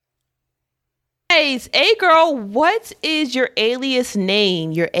Nice. Hey, girl, what is your alias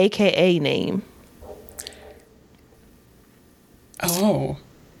name, your AKA name? Oh.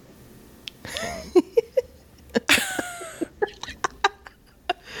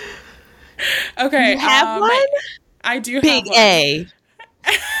 Okay. You have one? I do Big have one. A.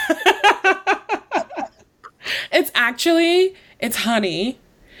 It's Honey.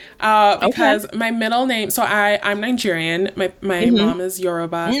 Because my middle name, so I'm Nigerian. My mom is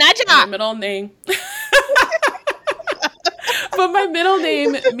Yoruba. Naija. My middle name, but my middle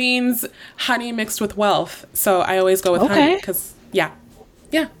name means honey mixed with wealth. So I always go with honey because yeah.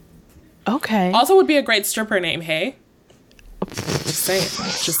 Okay. Also, would be a great stripper name. Hey,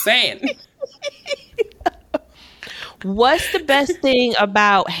 just saying. What's the best thing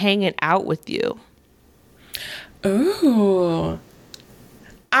about hanging out with you? Ooh.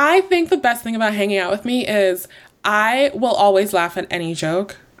 I think the best thing about hanging out with me is I will always laugh at any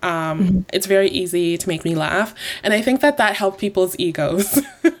joke. It's very easy to make me laugh. And I think that helps people's egos.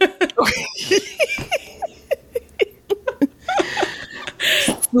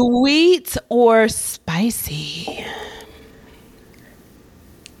 Sweet or spicy?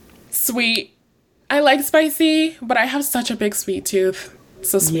 Sweet. I like spicy, but I have such a big sweet tooth.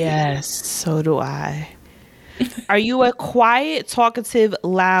 So sweet. Yes, so do I. Are you a quiet, talkative,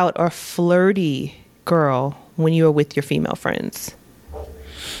 loud, or flirty girl when you are with your female friends?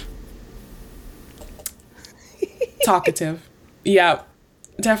 Talkative. Yeah,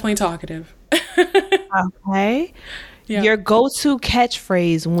 definitely talkative. Okay. Yeah. Your go-to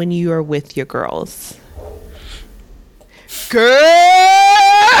catchphrase when you are with your girls? Girl!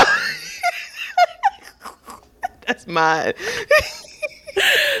 That's mine.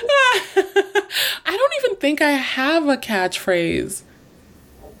 I don't even think I have a catchphrase.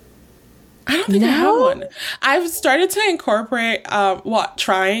 I don't think I have one. I've started to incorporate,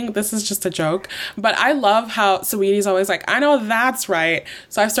 trying. This is just a joke. But I love how Saweetie's always like, I know that's right.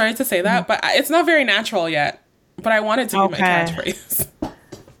 So I've started to say that, but it's not very natural yet. But I want it to be my catchphrase.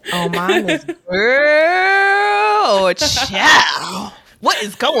 Oh, mine is girl, child. What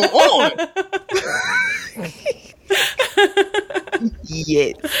is going on?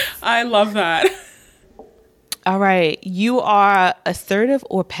 Yes. I love that. All right. You are assertive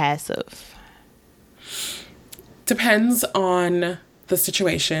or passive? Depends on the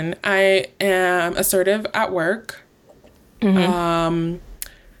situation. I am assertive at work. I don't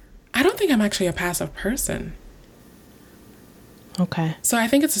think I'm actually a passive person. Okay. So I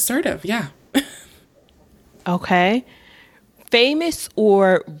think it's assertive. Yeah. Okay. Famous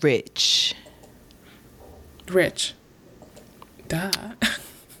or rich? Rich. Duh.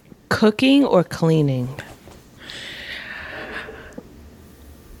 Cooking or cleaning?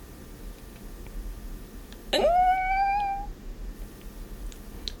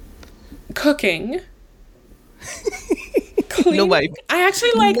 Cooking. Cleaning. Nobody. I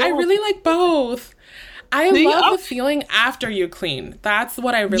actually I really like both. I love the feeling after you clean. That's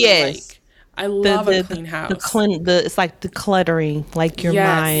what I really like. I love a clean house. It's like decluttering, like your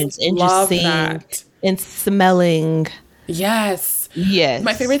mind, and just seeing and smelling. Yes. Yes.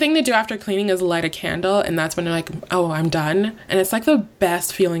 My favorite thing to do after cleaning is light a candle, and that's when you're like, oh, I'm done. And it's like the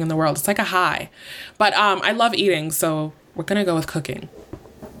best feeling in the world. It's like a high. But I love eating, so we're going to go with cooking.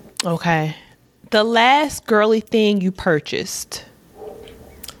 Okay. The last girly thing you purchased?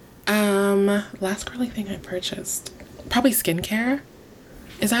 Last girly thing I purchased. Probably skincare.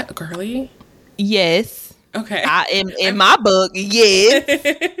 Is that girly? Yes. Okay. In my book, yes.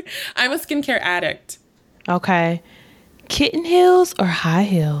 I'm a skincare addict. Okay. Kitten heels or high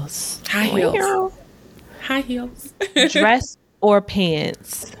heels? High heels. High heels. Dress or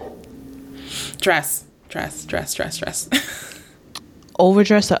pants? Dress.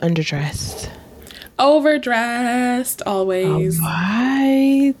 Overdressed or underdressed? Overdressed, always. All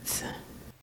right.